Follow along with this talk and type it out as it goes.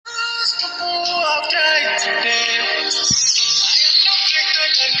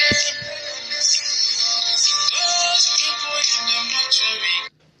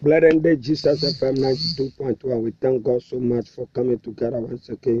Blessed day, Jesus FM 92.1. We thank God so much for coming together once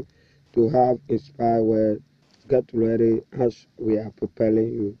again to have inspired word. Get ready as we are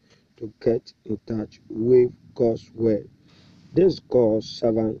preparing you to get in touch with God's word. This God's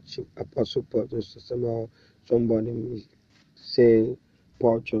servant, Chief Apostle Paul Asamoah, somebody may say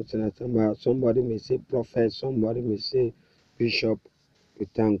Paul Johnson Asamoah, somebody may say prophet, somebody may say bishop. We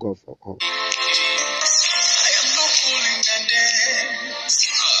thank God for all.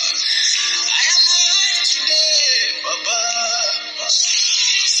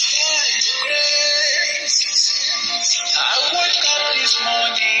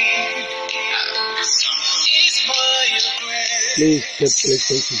 Please keep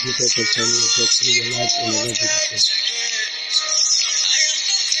listening to Jesus and tell your destiny, your life, and your revelation.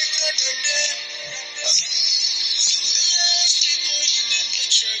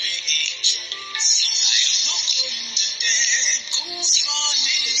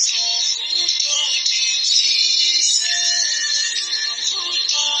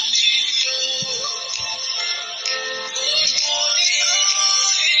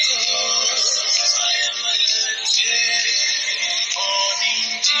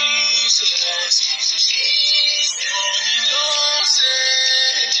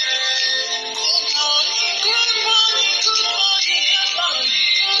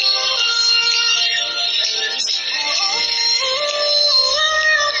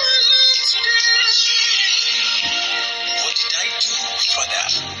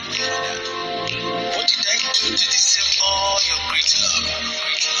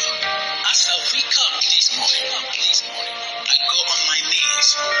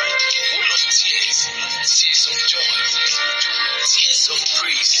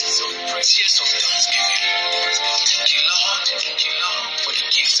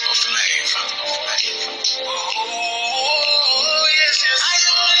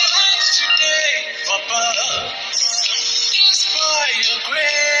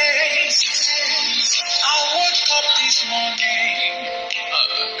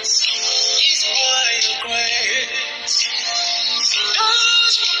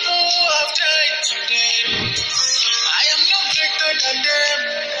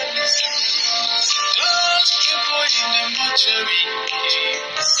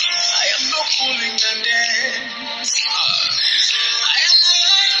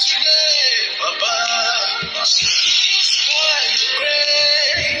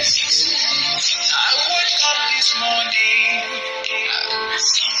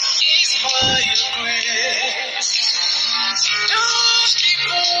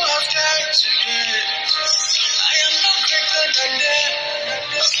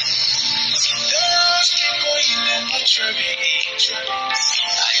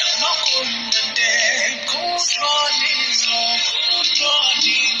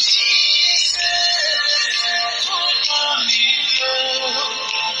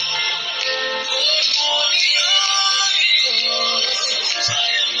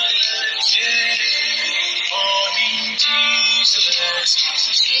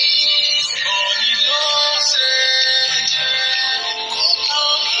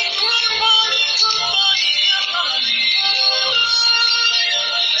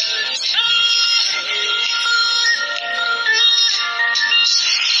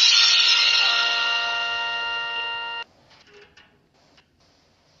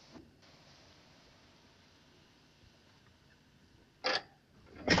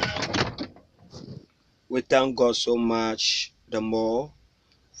 We thank God so much the more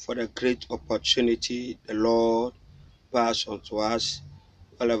for the great opportunity the Lord passed on to us.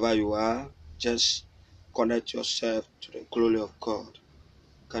 Wherever you are, just connect yourself to the glory of God.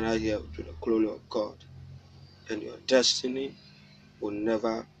 Can I hear to the glory of God? And your destiny will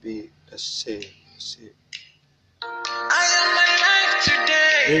never be the same. I am alive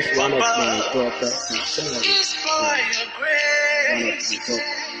today. This is one of my daughters.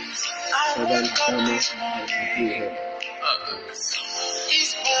 One of my daughters.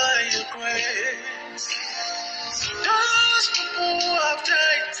 It's by your grace. Those people who have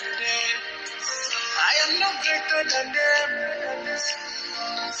died today, I am not greater than them.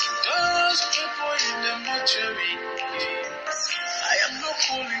 Those people in the mortuary, I am not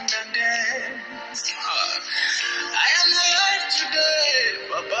cooling than them. I am alive today,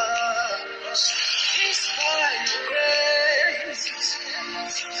 Baba. It's by your grace.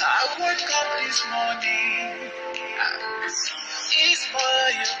 I woke up this morning. It's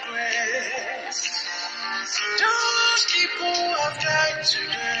by your grace. Those people who have died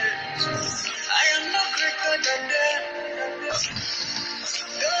today, I am not greater than them.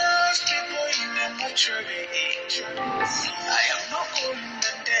 Those people in the mortuary,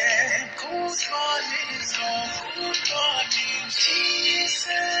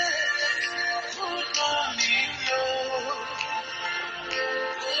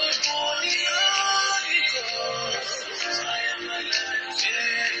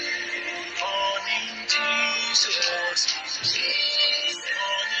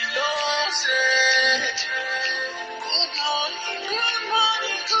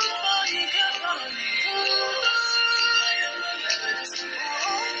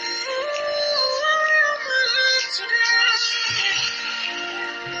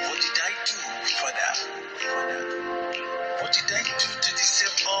 What did I do to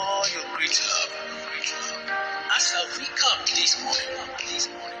deserve all your great love? As I wake up this morning,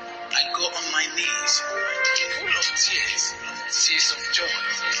 I go on my knees, full of tears of joy,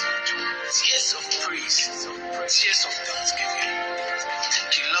 tears of praise, tears of thanksgiving.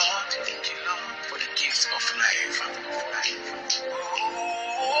 Thank you, Lord, for the gift of life.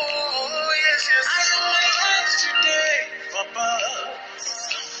 Oh, yes. I am alive today, Papa.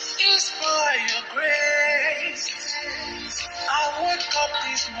 It's by your grace. I woke up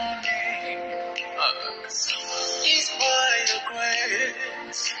this morning. It's by your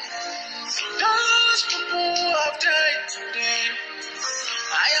grace. Those people who have died today,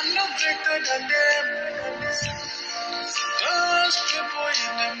 I am no greater than them. Those people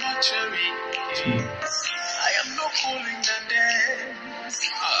in the mortuary, I am no cooling than them.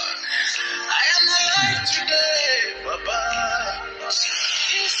 I am alive today, Baba.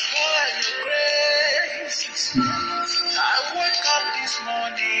 It's by your grace. I wake up this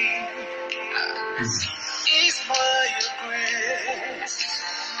morning. It's by your grace.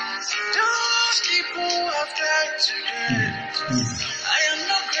 Those people who have died today, I am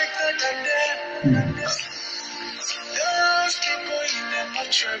no greater than them. Those people in the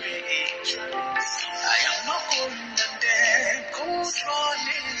mortuary, I am not calling than them. Good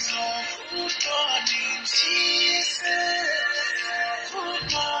morning, Lord. Good morning, Jesus. Good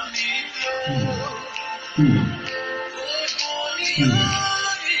morning, Lord. Good morning,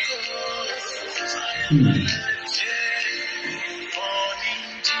 Holy Ghost. Morning,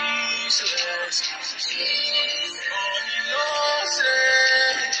 Jesus. Morning, Lord.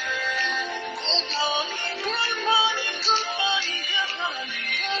 Good morning, good morning, good morning, good morning.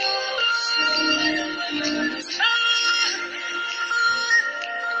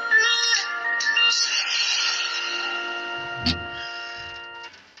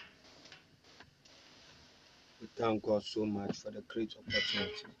 We thank God so much for the great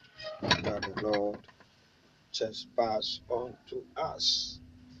opportunity that the Lord just passed on to us.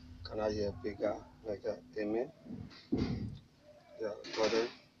 Can I hear bigger like that? Amen. Yeah, brother,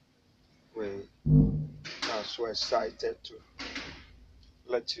 we are so excited to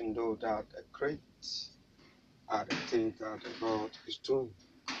let you know that the great are the things that the Lord is doing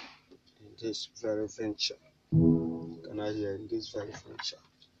in this very venture. Can I hear in this very venture?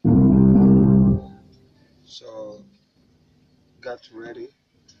 So get ready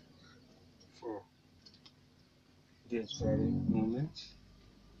for this very moment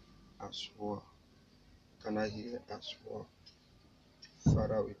as well. Can I hear as well?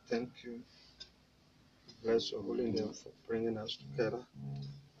 Father, we thank you. Bless your holy name for bringing us together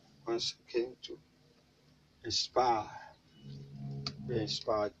once again to inspire, be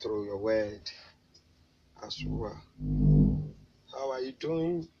inspired through your word as well. How are you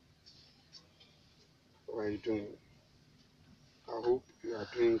doing? How are you doing? I hope you are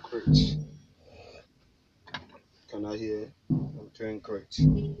doing great. Can I hear? I'm doing great.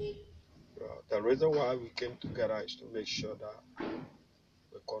 The reason why we came together is to make sure that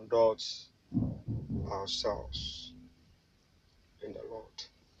we conduct ourselves in the Lord.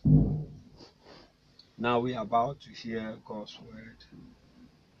 Now we are about to hear God's word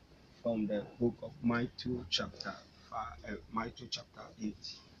from the book of Matthew chapter 8.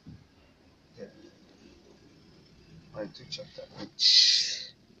 Yeah. Matthew chapter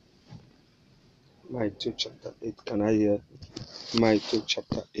 8. Matthew chapter 8. Can I hear Matthew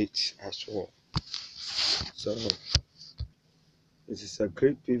chapter 8 as well? So it is a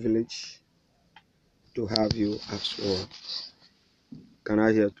great privilege to have you as well. Can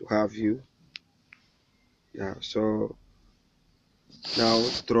I hear to have you? Yeah, so now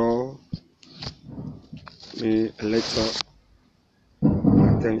draw me a little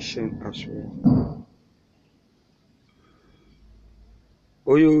attention as well.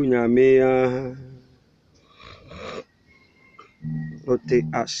 Oyo nyamea ote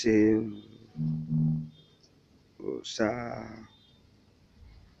ase osa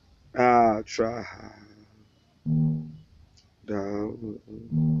atra down.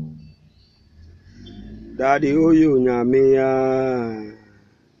 Daddy oyo nyamea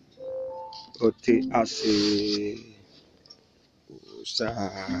ote ase osa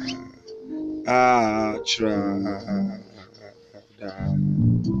atra down.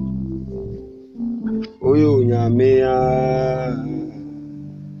 Oyo nyamea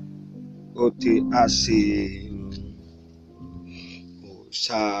ote ase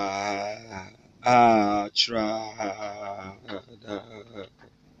osa atra down.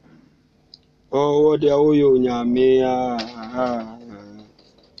 Oh, the oyo nyamea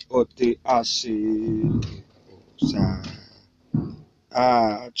ote ase osa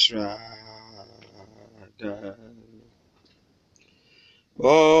atra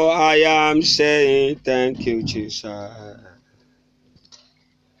Oh, I am saying thank you, Jesus.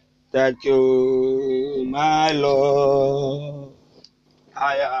 Thank you, my Lord.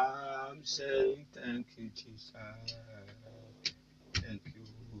 I am saying thank you, Jesus. Thank you,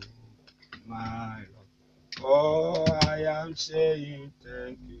 my Lord. Oh, I am saying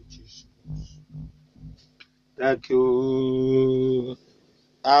thank you, Jesus. Thank you,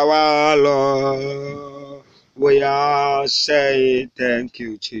 our Lord. We are saying thank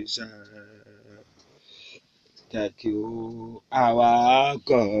you, Jesus. Thank you, our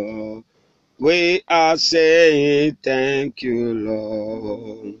God. We are saying thank you,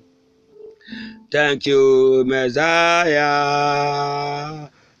 Lord. Thank you, Messiah.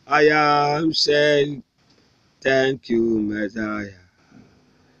 I am saying thank you, Messiah.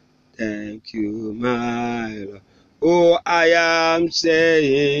 Thank you, my Lord. Oh, I am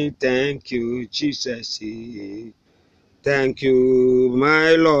saying thank you, Jesus. Thank you,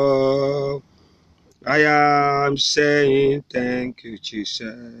 my Lord. I am saying thank you,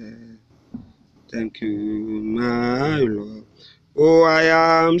 Jesus. Thank you, my Lord. Oh, I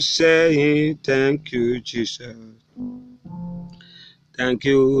am saying thank you, Jesus. Thank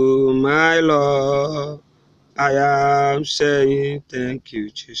you, my Lord. I am saying thank you,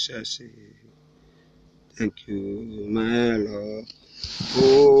 Jesus. Thank you, my Lord.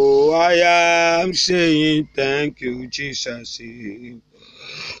 Oh, I am saying thank you, Jesus.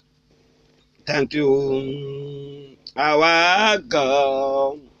 Thank you, our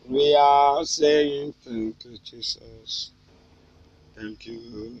God. We are saying thank you, Jesus. Thank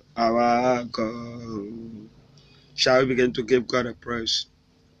you, our God. Shall we begin to give God a praise?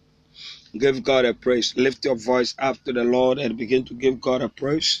 Give God a praise. Lift your voice up to the Lord and begin to give God a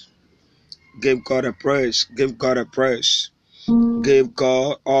praise. Give God a praise. Give God a praise. Give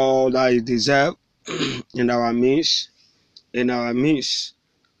God all that He deserves in our midst. In our midst.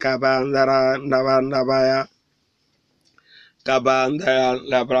 Kabandara Nabandabaya. Kabandaya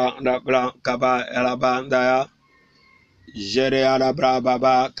Labra Labra Kaba Elabandaya. Jere Alabra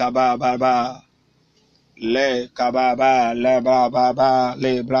Baba Kaba Baba. Le Kababa Lebra Baba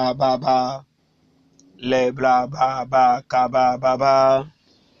Lebra Baba. Lebra Baba Kaba Baba.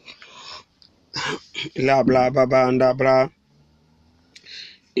 La bla ba banda bra.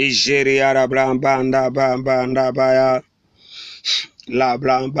 Igeria la banda banda baya. La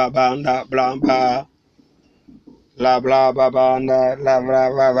bla ba banda bla. La bla ba banda la bla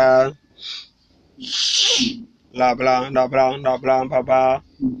ba ba. La bla ba ba. La bla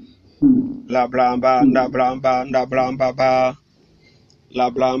banda ba ba. La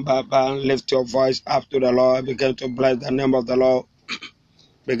bla ba ba. Lift your voice up to the Lord. Begin to bless the name of the Lord.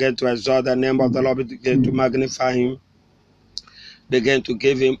 Begin to exalt the name of the Lord. Begin to magnify Him. Begin to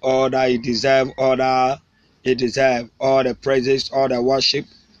give Him all that He deserves, all that He deserves, all the praises, all the worship,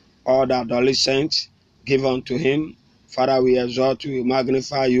 all the adoration. Give unto Him. Father, we exalt you, we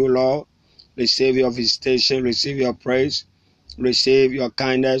magnify you, Lord. Receive your visitation, receive your praise, receive your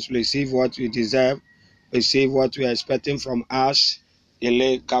kindness, receive what we deserve, receive what we are expecting from us.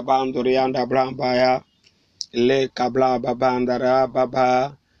 Ile kabandorianda brambaya, ile kabla babandara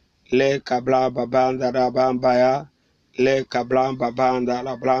baba, ile kabla babandara bambaya. Le kablam babanda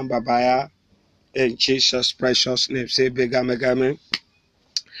la blam babaya. In Jesus' precious name, say Begame.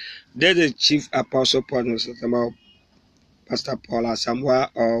 There's the Chief Apostle Paul Asamoah, Pastor Paul Asamoah,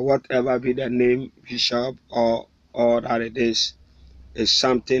 or whatever be the name, Bishop, or all that it is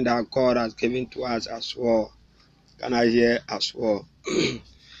something that God has given to us as well. Can I hear as well?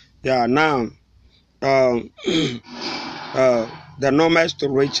 Yeah, now, the numbers to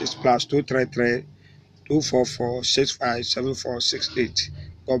reach is +233 244 657468.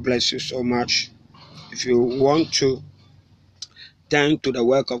 God bless you so much. If you want to tend to the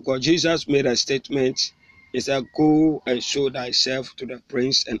work of God, Jesus made a statement. He said, go and show thyself to the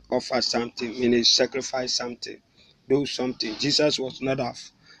prince and offer something, meaning sacrifice something, do something. Jesus was not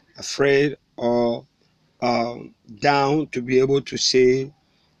afraid or down to be able to say,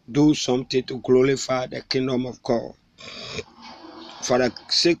 do something to glorify the kingdom of God. For the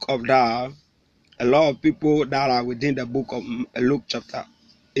sake of that, a lot of people that are within the book of Luke chapter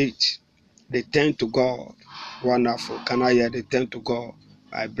 8, they turn to God. Wonderful. Can I hear? They turn to God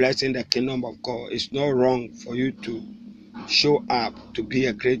by blessing the kingdom of God. It's not wrong for you to show up to be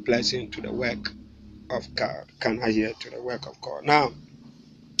a great blessing to the work of God. Can I hear? To the work of God. Now,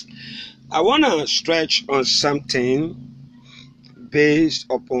 I want to stretch on something based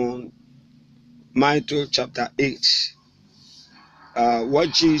upon Matthew chapter 8.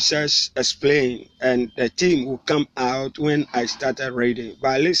 What Jesus explained, and the theme will come out when I started reading.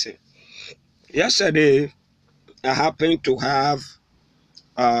 But listen, Yesterday, I happened to have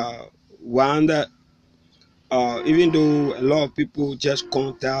one that, even though a lot of people just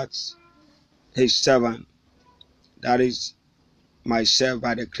contact his servant, that is myself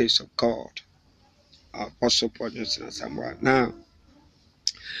by the grace of God, Apostle Paul Johnson Asamoah. Now,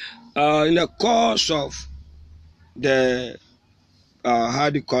 in the course of the, how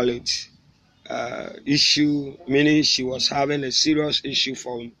do you call it, issue, meaning she was having a serious issue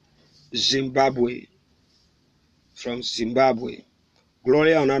from Zimbabwe.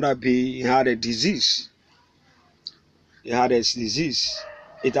 Gloria Another B had a disease. He had a disease.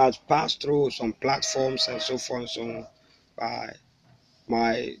 It has passed through some platforms and so forth and so on by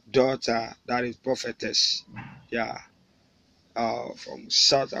my daughter, that is prophetess, from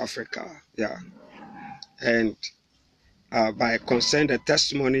South Africa, and by consent the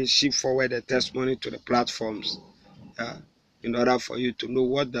testimony, she forwarded the testimony to the platforms, in order for you to know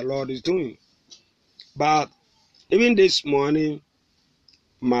what the Lord is doing. But even this morning,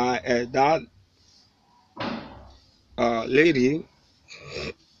 my that lady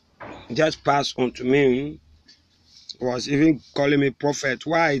just passed on to me, was even calling me prophet.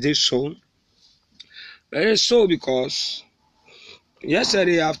 Why is it so? It is so because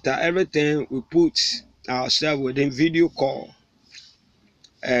yesterday after everything, we put ourselves within video call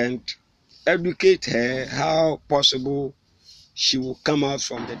and educate her how possible she will come out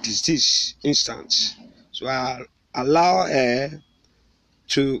from the disease instance. So I allow her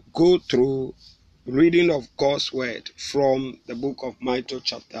to go through reading of God's word from the book of Matthew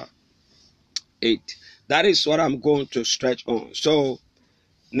chapter 8. That is what I'm going to stretch on. So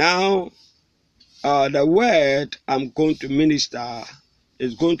now the word I'm going to minister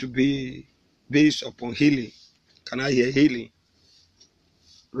is going to be based upon healing. Can I hear healing?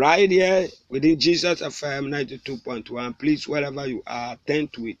 Right here within Jesus FM 92.1. Please, wherever you are,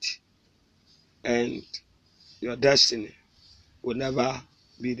 attend to it. And your destiny will never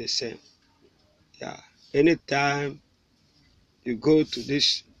be the same. Anytime you go to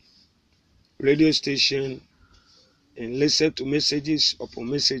this radio station and listen to messages upon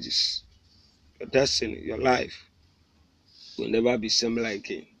messages, your destiny, your life will never be similar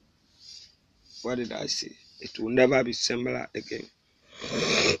again. What did I say? It will never be similar again.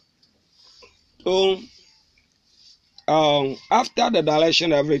 So, after the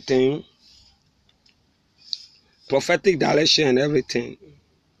direction, everything, prophetic direction and everything,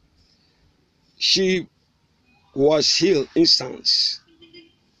 she was healed instantly.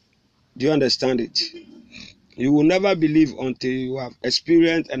 Do you understand it? You will never believe until you have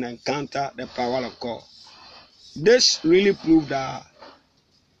experienced and encountered the power of God. This really proved that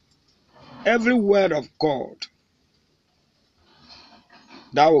every word of God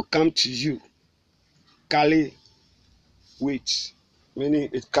that will come to you carry weight, meaning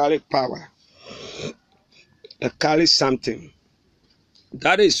it carries power. It carries something.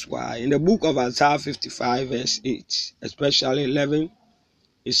 That is why in the book of Isaiah 55 verse 8, especially 11,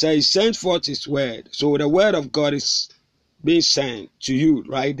 it says, he sent forth his word. So the word of God is being sent to you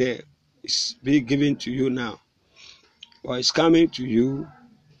right there. It's being given to you now. Or it's coming to you.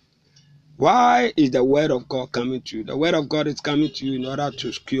 Why is the word of God coming to you? The word of God is coming to you in order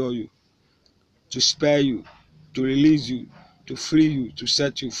to cure you, to spare you, to release you, to free you, to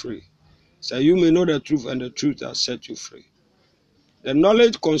set you free. So you may know the truth, and the truth has set you free. The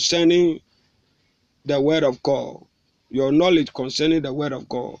knowledge concerning the word of God, your knowledge concerning the word of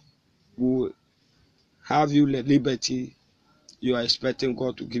God will have you the liberty you are expecting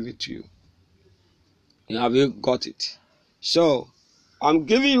God to give it to you. You haven't got it. So I'm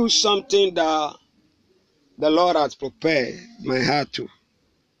giving you something that the Lord has prepared my heart to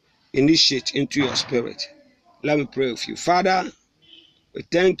initiate into your spirit. Let me pray with you. Father, we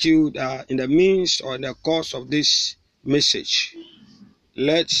thank you that in the midst or in the course of this message,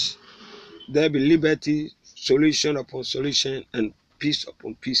 let there be liberty, solution upon solution, and peace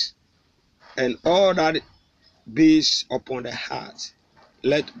upon peace. And all that based upon the heart,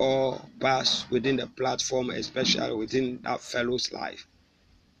 let all pass within the platform, especially within that fellow's life.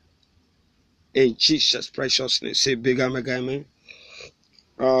 In Jesus' precious name, say bigger, mega, amen.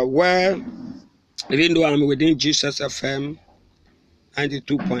 Where, even though I'm within Jesus FM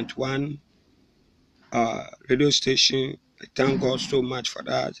 92.1 radio station, I thank God so much for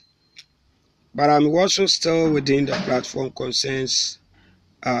that. But I'm also still within the platform concerns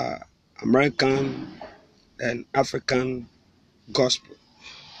American and African gospel,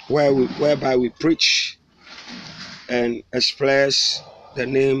 whereby we preach and express the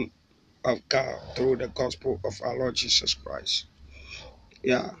name of God through the gospel of our Lord Jesus Christ.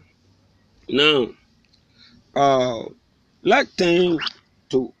 Now, let's turn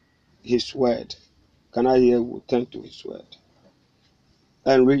to his word. Can I hear you? Turn to his word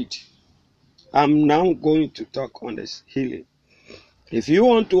and read. I'm now going to talk on this healing. If you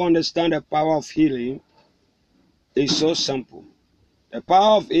want to understand the power of healing, it's so simple. The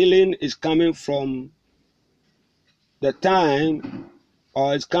power of healing is coming from the time,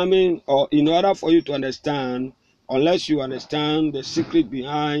 or it's coming, or in order for you to understand, unless you understand the secret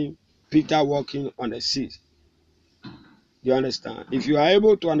behind Peter walking on the sea. You understand? If you are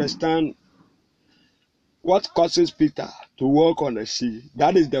able to understand what causes Peter to walk on the sea,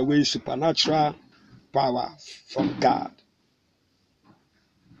 that is the way supernatural power from God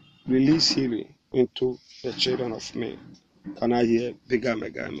release healing into the children of men. Can I hear bigger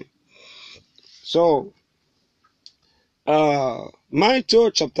megami? So, Matthew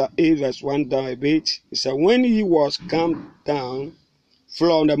chapter 8 verse 1 down a bit, it said, when he was come down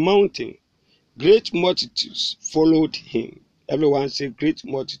from the mountain, great multitudes followed him. Everyone say, great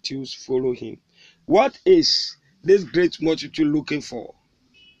multitudes follow him. What is this great multitude looking for?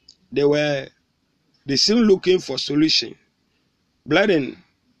 They seem looking for solution. Brethren,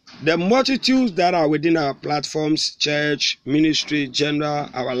 the multitudes that are within our platforms, church, ministry, general,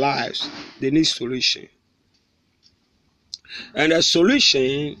 our lives, they need solution. And the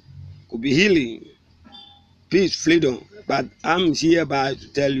solution could be healing, peace, freedom. But I'm hereby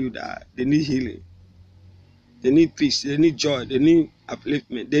to tell you that they need healing. They need peace. They need joy. They need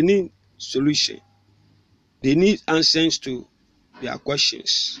upliftment. They need solution. They need answers to their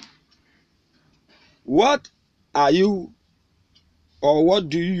questions. What are you, or what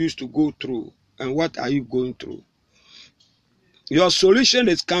do you used to go through, and what are you going through? Your solution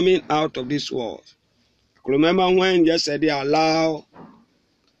is coming out of this world. Remember when yesterday I allowed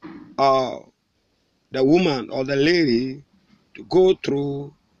the woman or the lady to go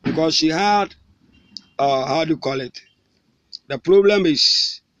through, because she had, how do you call it? The problem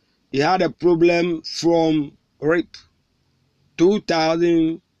is, he had a problem from rape.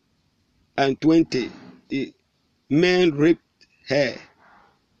 2020, the man raped her,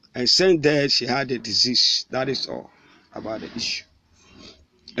 and since then she had a disease. That is all about the issue.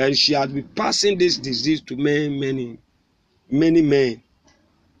 And she had been passing this disease to many men.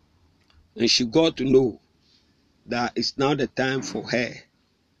 And she got to know that it's now the time for her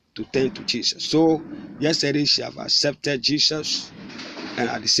to turn to Jesus. So yesterday she have accepted Jesus and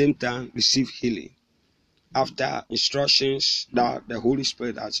at the same time received healing after instructions that the Holy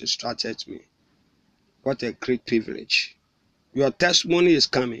Spirit has instructed me. What a great privilege. Your testimony is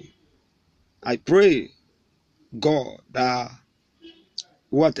coming. I pray, God, that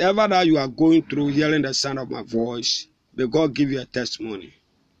whatever that you are going through, hearing the sound of my voice, may God give you a testimony.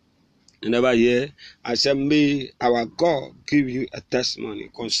 You never hear? I said, may our God give you a testimony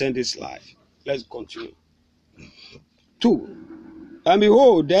concerning this life. Let's continue. 2. And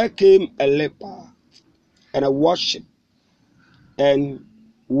behold, there came a leper and worshipped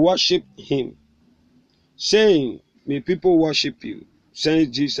him, saying, may people worship you,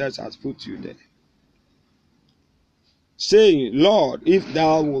 saying Jesus has put you there. Saying, Lord, if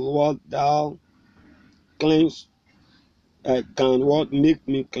thou wilt, thou cleanse, can what make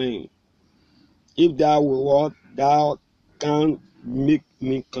me clean? If thou wilt, thou can make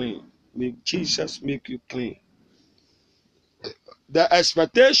me clean. May Jesus make you clean. The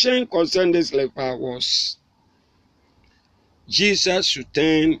expectation concerning this leper was Jesus should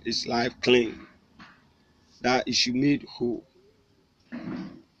turn his life clean, that he should be made whole.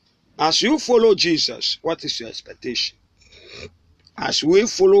 As you follow Jesus, what is your expectation? As we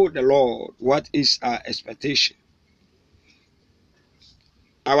follow the Lord, what is our expectation?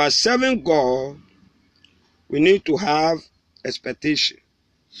 Our serving God, we need to have expectation.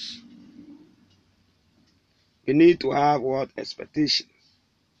 We need to have what? Expectation.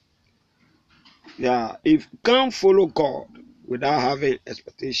 Yeah, if you can't follow God without having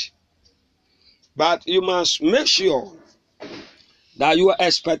expectation. But you must make sure that your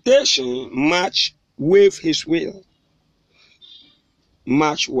expectation match with his will.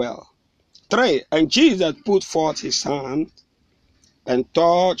 Match well. 3. And Jesus put forth his hand and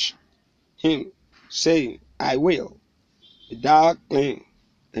touched him, saying, I will, be thou clean.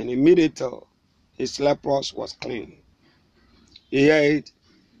 And immediately his leprosy was clean. 8.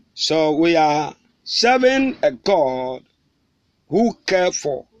 So we are serving a God who cares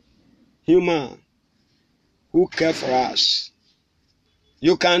for human, who cares for us.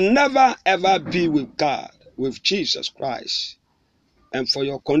 You can never ever be with God, with Jesus Christ, and for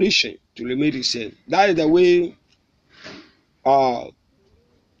your condition to remain the same. That is the way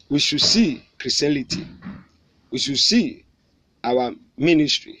we should see Christianity. We should see our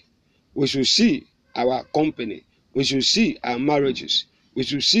ministry. We should see our company. We should see our marriages. we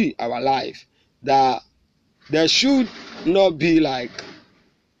should see our life that there should not be like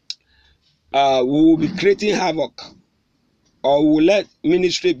we will be creating havoc, or we will let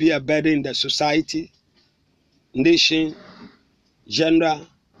ministry be a burden in the society, nation, gender.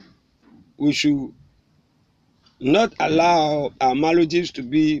 We should not allow our marriages to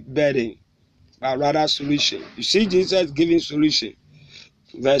be burden, but rather solution. You see Jesus giving solution.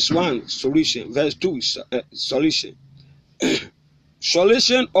 Verse 1, solution. Verse 2, solution.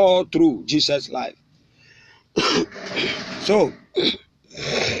 Solution all through Jesus' life. So,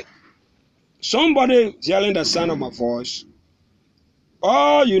 somebody hearing the sound of my voice,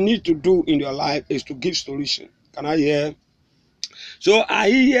 all you need to do in your life is to give solution. Can I hear? So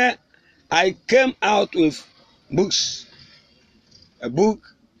I came out with books. A book,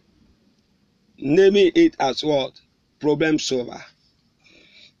 naming it as what? Problem solver.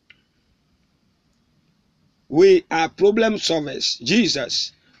 We are problem solvers.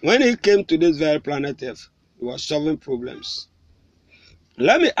 Jesus, when he came to this very planet Earth, he was solving problems.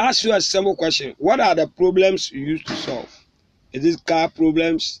 Let me ask you a simple question. What are the problems you used to solve? Is it car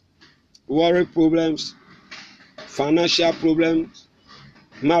problems, worry problems, financial problems,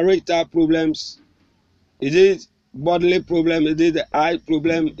 marital problems? Is it bodily problem? Is it the eye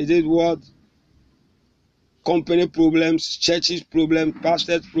problem? Is it what? Company problems, churches problems,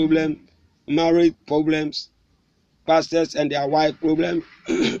 pastors problems, marriage problems, pastors and their wife problems,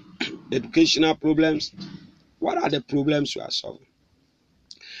 educational problems. What are the problems you are solving?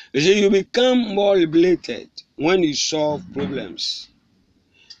 You see, you become more liberated when you solve problems.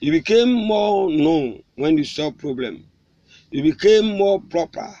 You became more known when you solve problems. You became more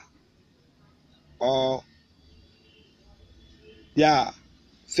proper, or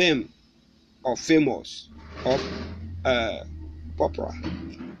fame or famous or popular.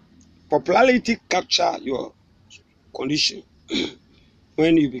 Popularity capture your condition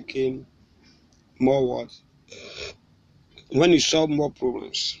when you became more what? When you solve more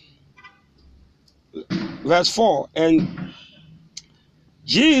problems. Verse 4, and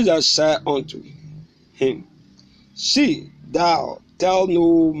Jesus said unto him, see, thou tell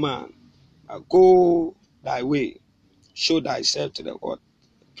no man, go thy way, show thyself to the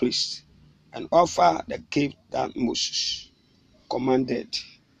priest, and offer the gift that Moses commanded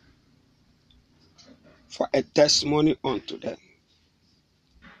for a testimony unto them.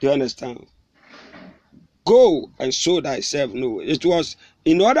 Do you understand? Go and show thyself. No, it was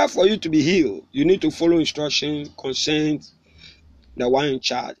in order for you to be healed, you need to follow instructions, consent the one in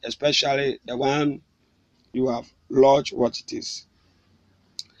charge, especially the one you have lodged what it is,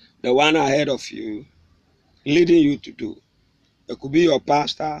 the one ahead of you, leading you to do. It could be your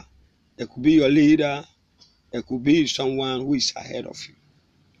pastor, it could be your leader, it could be someone who is ahead of you.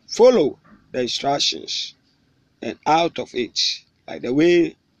 Follow the instructions, and out of it, like the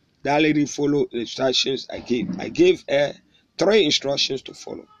way that lady followed the instructions I gave. I gave her 3 instructions to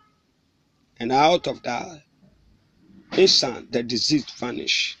follow. And out of that, instant, the disease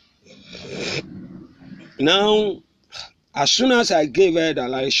vanished. Now, as soon as I gave her the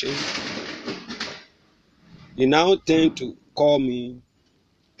license, he now tend to call me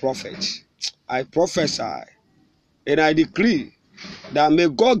prophet. I prophesy and I decree that may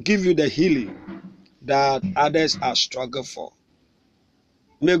God give you the healing that others are struggling for.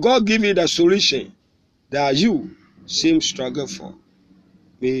 May God give you the solution that you seem struggle for.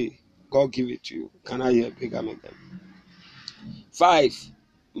 May God give it to you. Can I hear a bigger again? 5.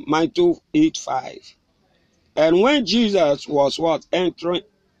 Matthew 8:5. And when Jesus was what? Entered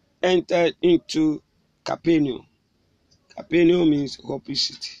into Capernaum. Capernaum means Holy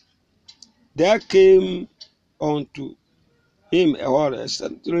City. There came unto him a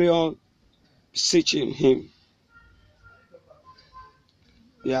centurion beseeching him.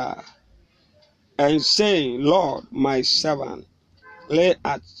 And saying, Lord, my servant lay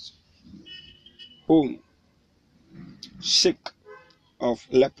at home, sick of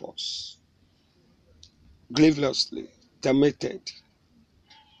lepers, grievously tormented.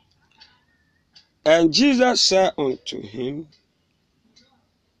 And Jesus said unto him,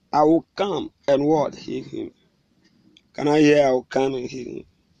 I will come and what? Heal him. Can I hear? I will come and heal him.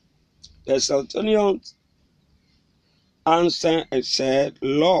 The centurion answered and said,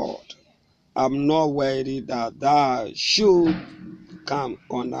 Lord, I'm not worthy that thou should come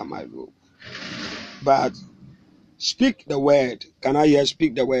under my roof, but speak the word. Can I hear?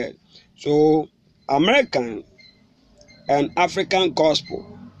 Speak the word. So, American and African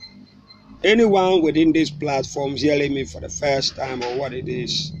gospel, anyone within this platform hearing me for the first time or what it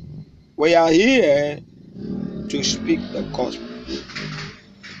is, we are here to speak the gospel.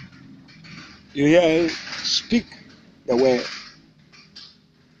 You hear? Speak the word.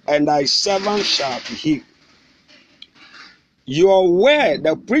 and thy servant shall be healed. Your word,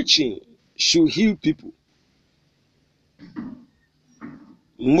 the preaching, should heal people.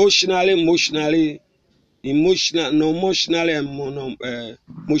 Emotionally, emotionally.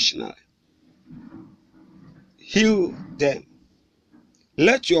 Heal them.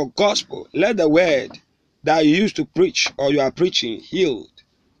 Let your gospel, let the word that you used to preach or you are preaching heal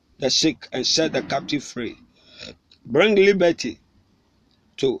the sick and set the captive free. Bring liberty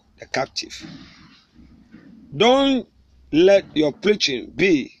to the captive. Don't let your preaching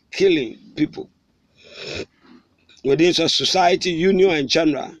be killing people within society, union, and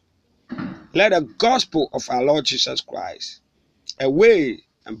general. Let the gospel of our Lord Jesus Christ away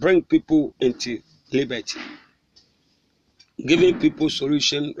and bring people into liberty. Giving people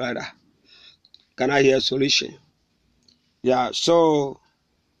solution rather. Can I hear solution? Yeah, so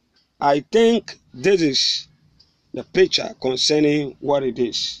I think this is the picture concerning what it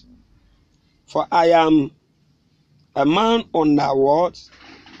is. For I am a man under what?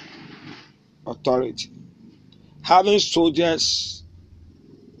 Authority. Having soldiers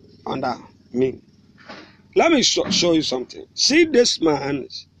under me. Let me show you something. See this man,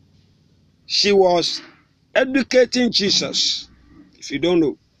 she was educating Jesus. If you don't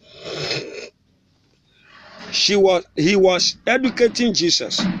know, he was educating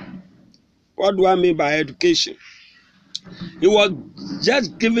Jesus. What do I mean by education? He was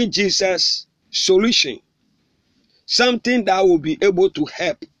just giving Jesus solution, something that will be able to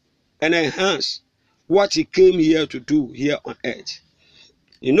help and enhance what he came here to do here on earth.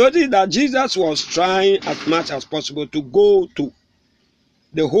 You notice that Jesus was trying as much as possible to go to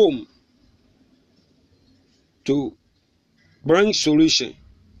the home to bring solution.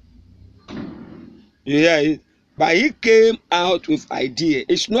 You hear it? But he came out with idea.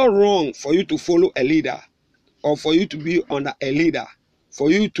 It's not wrong for you to follow a leader or for you to be under a leader.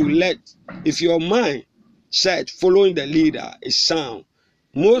 For you to let, if your mind said following the leader is sound,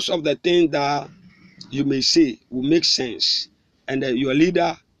 most of the things that you may say will make sense, and that your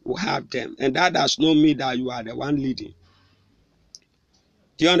leader will have them. And that does not mean that you are the one leading.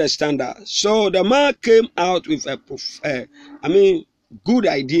 Do you understand that? So the man came out with a good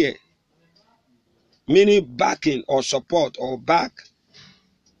idea, meaning backing or support or back.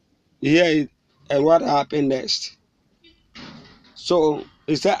 Yeah, and what happened next? So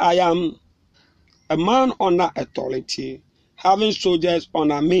he said, I am a man under authority, having soldiers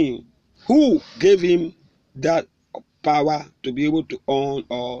under me. Who gave him that power to be able to own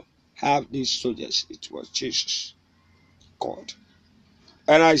or have these soldiers? It was Jesus, God.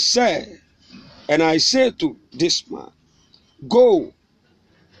 And I say to this man, go,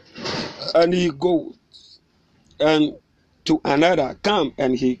 and he goes, and to another, come,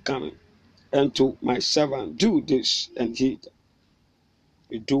 and he coming, and to my servant, do this, and he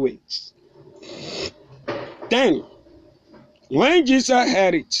do it. Then, when Jesus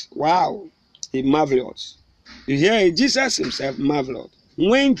heard it, wow, he marveled. You hear it? Jesus himself marveled.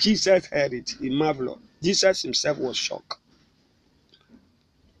 When Jesus heard it, he marveled. Jesus himself was shocked.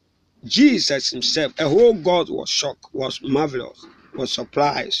 Jesus himself, a whole God was shocked, was marvelous, was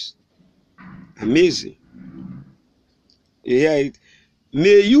surprised. Amazing. You hear it?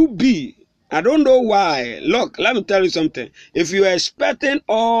 May you be. I don't know why. Look, let me tell you something. If you are expecting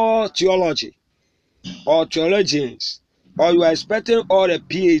all theology or theologians, or you are expecting all the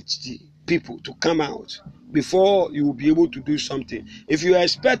PhD people to come out before you will be able to do something, if you are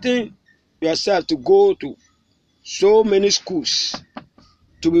expecting yourself to go to so many schools,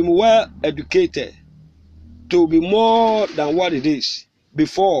 to be well educated, to be more than what it is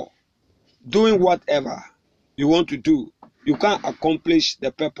before doing whatever you want to do, you can't accomplish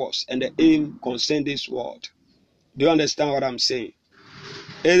the purpose and the aim concerning this world. Do you understand what I'm saying?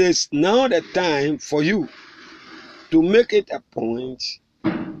 It is now the time for you to make it a point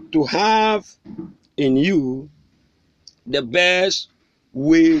to have in you the best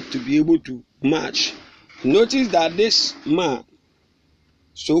way to be able to match. Notice that this man,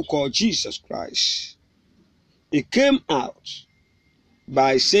 so-called Jesus Christ, he came out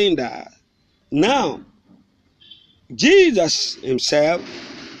by saying that now Jesus himself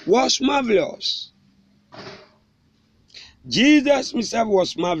was marvelous. Jesus himself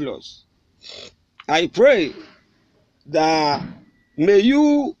was marvelous. I pray that may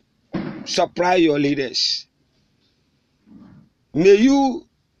you supply your leaders. May you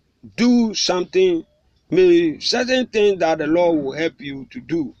do something. May certain things that the Lord will help you to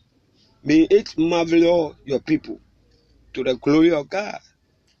do, may it marvel your people to the glory of God.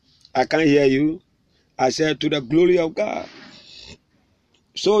 I can't hear you. I said to the glory of God.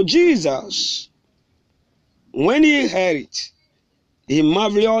 So Jesus, when he heard it, he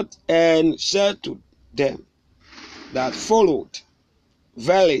marveled and said to them that followed,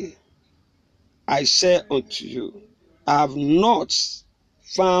 Verily, I say unto you, I have not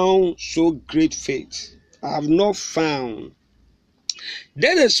found so great faith. I have not found.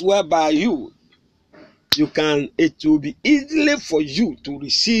 That is whereby you can, it will be easily for you to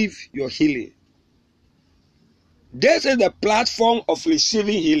receive your healing. This is the platform of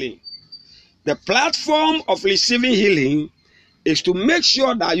receiving healing. The platform of receiving healing is to make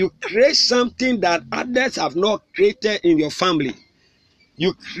sure that you create something that others have not created in your family.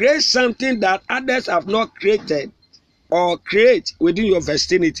 You create something that others have not created or create within your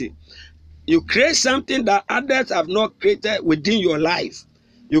vicinity. You create something that others have not created within your life.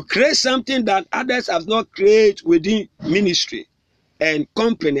 You create something that others have not created within ministry and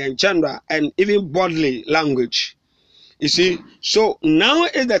company and general and even bodily language. You see, so now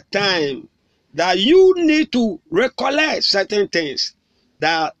is the time that you need to recollect certain things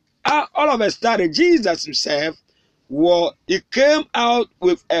that all of a sudden Jesus himself, he came out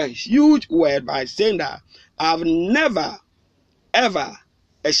with a huge word by saying that I've never ever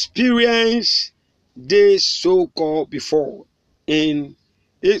experienced this so-called before in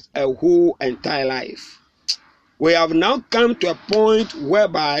his whole entire life. We have now come to a point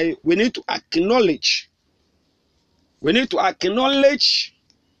whereby we need to acknowledge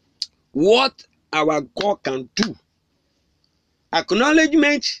what our God can do.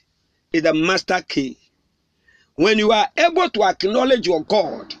 Acknowledgement is the master key. When you are able to acknowledge your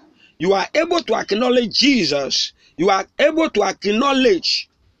God, you are able to acknowledge Jesus, you are able to acknowledge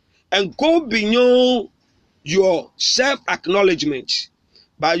and go beyond your self-acknowledgement,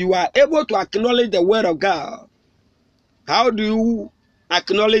 but you are able to acknowledge the word of God. How do you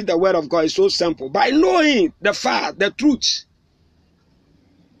acknowledge the word of God? It's so simple. By knowing the fact, the truth.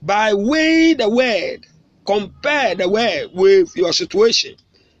 By weighing the word, compare the word with your situation.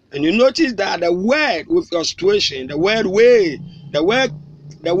 And you notice that the word with your situation, the word weigh, the word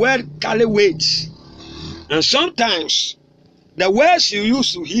carry weight. And sometimes the words you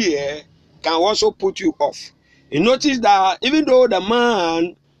used to hear can also put you off. You notice that even though the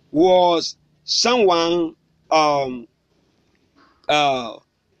man was someone, a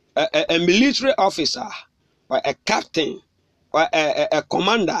military officer, or a captain, or a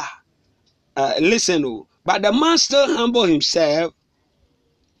commander, listen, but the man still humble himself.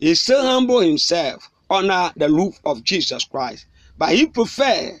 He still humble himself under the roof of Jesus Christ. But he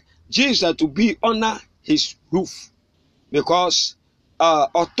prefer Jesus to be under his roof because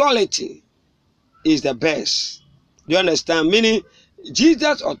authority is the best. Do you understand? Meaning,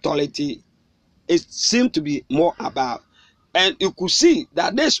 Jesus' authority seemed to be more about. And you could see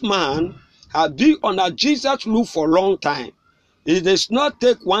that this man had been under Jesus' roof for a long time. It does not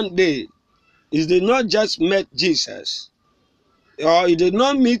take one day. He did not just meet Jesus, or he did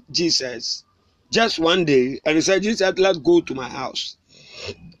not meet Jesus just one day and he said, Jesus, let's go to my house.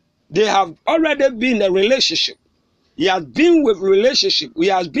 They have already been in a relationship. He has been with relationship. He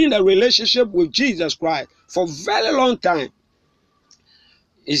has been in a relationship with Jesus Christ for a very long time.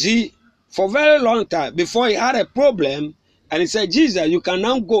 You see, for a very long time before he had a problem, and he said, Jesus, you can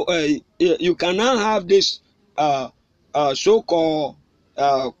now go. You can now have this so-called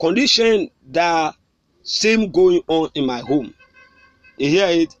condition that seem going on in my home. You hear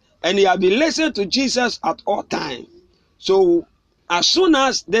it, and he had been listening to Jesus at all times. So as soon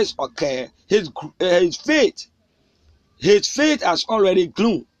as this occurred, his faith has already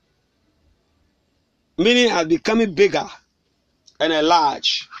grown, meaning has becoming bigger and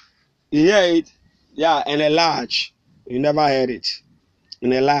enlarged. You hear it? Yeah, and enlarged. You never heard it.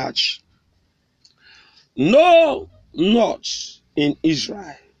 And enlarged. No, not in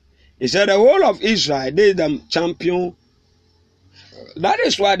Israel. He said the whole of Israel, they the champion. That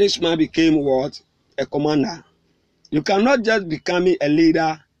is why this man became what? A commander. You cannot just become a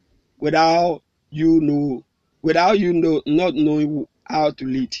leader without not knowing how to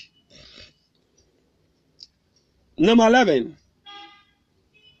lead. Number 11.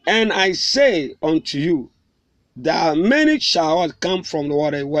 And I say unto you, that many shall come from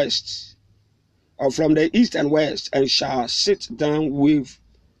the west, or from the east and west, and shall sit down with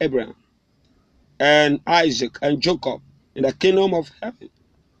Abraham and Isaac and Jacob in the kingdom of heaven.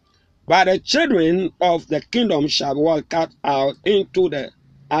 But the children of the kingdom shall be cut out into the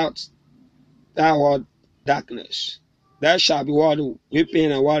outward darkness. There shall be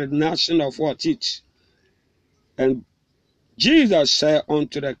weeping and gnashing of teeth. And Jesus said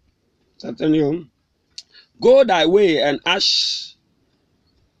unto the Nathanael, go thy way, and as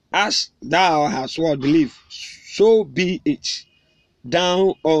thou hast believed, so be it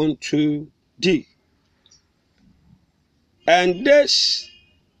down unto thee. And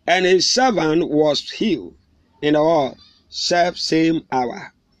his servant was healed in the all self-same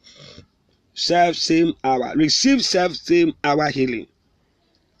hour. Self-same hour. Receive self-same hour healing.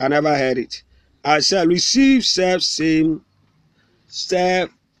 I never heard it. I said receive self-same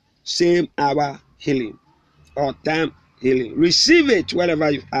hour healing or time healing. Receive it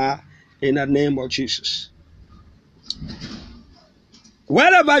wherever you are in the name of Jesus.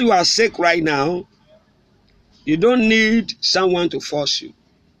 Wherever you are sick right now, you don't need someone to force you.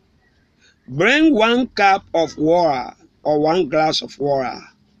 Bring 1 cup of water or 1 glass of water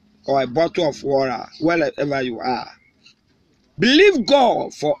or a bottle of water wherever you are. Believe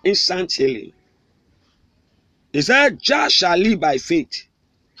God for instant healing. He said, just shall live by faith.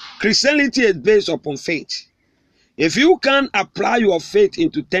 Christianity is based upon faith. If you can't apply your faith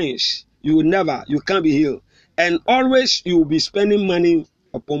into things, you can't be healed. And always you will be spending money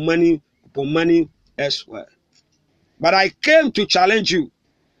upon money elsewhere. But I came to challenge you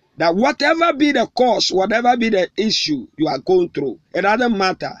that whatever be the cause, whatever be the issue you are going through, it doesn't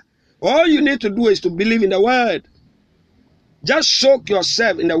matter. All you need to do is to believe in the word. Just soak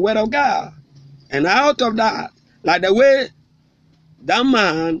yourself in the word of God. And out of that, like the way that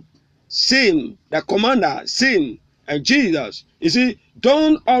man, Sim, the commander, Sim, and Jesus, you see,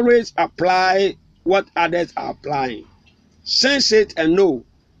 don't always apply what others are applying. Sense it and know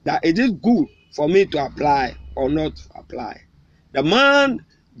that it is good for me to apply or not to apply. The man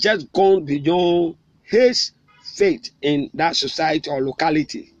just gone beyond his faith in that society or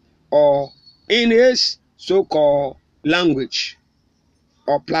locality or in his so-called language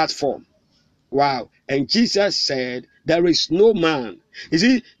or platform. Wow. And Jesus said, there is no man. You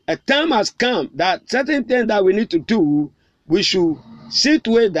see, a time has come that certain things that we need to do, we should see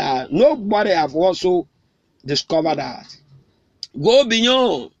to it that nobody have also discovered that. Go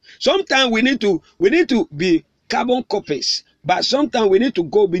beyond. Sometimes we need to be carbon copies, but sometimes we need to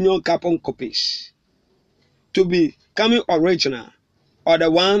go beyond carbon copies to be becoming original or the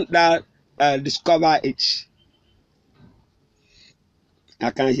one that discover it.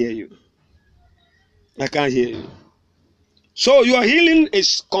 I can't hear you. I can't hear you. So your healing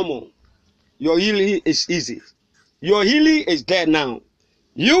is common. Your healing is easy. Your healing is there now.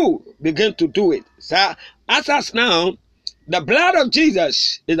 You begin to do it. So as us now, the blood of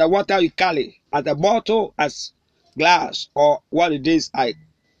Jesus is the water you carry as a bottle, as glass, or what it is I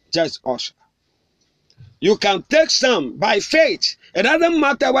just usher. You can take some by faith. It doesn't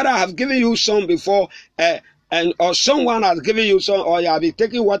matter whether I have given you some before or someone has given you some or you have been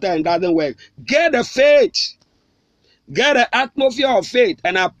taking water and doesn't work. Get the faith. Get the atmosphere of faith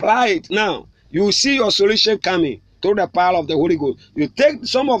and apply it now. You will see your solution coming through the power of the Holy Ghost. You take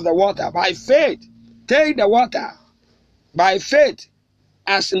some of the water by faith. Take the water by faith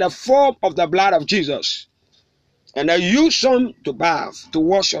as in the form of the blood of Jesus. And then use some to bath, to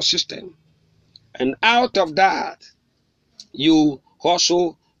wash your system. And out of that, you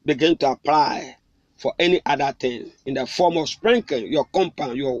also begin to apply for any other thing in the form of sprinkling your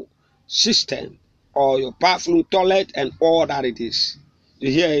compound, your system, or your bathroom, toilet, and all that it is.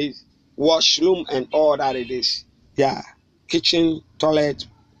 You hear it? Washroom and all that it is. Yeah. Kitchen, toilet,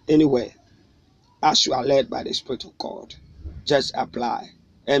 anywhere. As you are led by the Spirit of God. Just apply.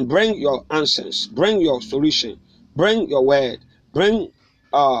 And bring your answers. Bring your solution. Bring your word. Bring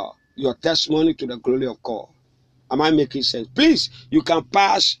your testimony to the glory of God. Am I making sense? Please, you can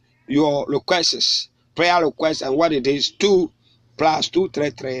pass your requests, prayer requests, and what it is, 2 +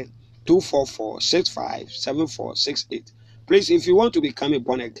 233 244 65 7468. Please, if you want to become a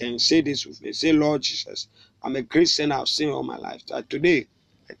born again, say this with me. Say, Lord Jesus, I'm a Christian. I've sinned all my life. Today,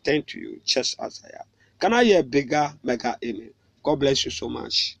 I turn to you just as I am. Can I hear a bigger, mega amen? God bless you so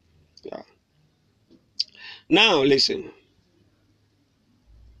much. Yeah. Now, listen.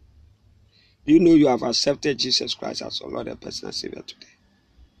 You know you have accepted Jesus Christ as your Lord and personal Savior today.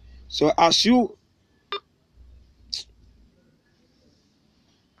 So as you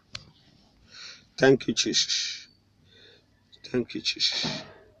thank you, Jesus. Thank you, Jesus.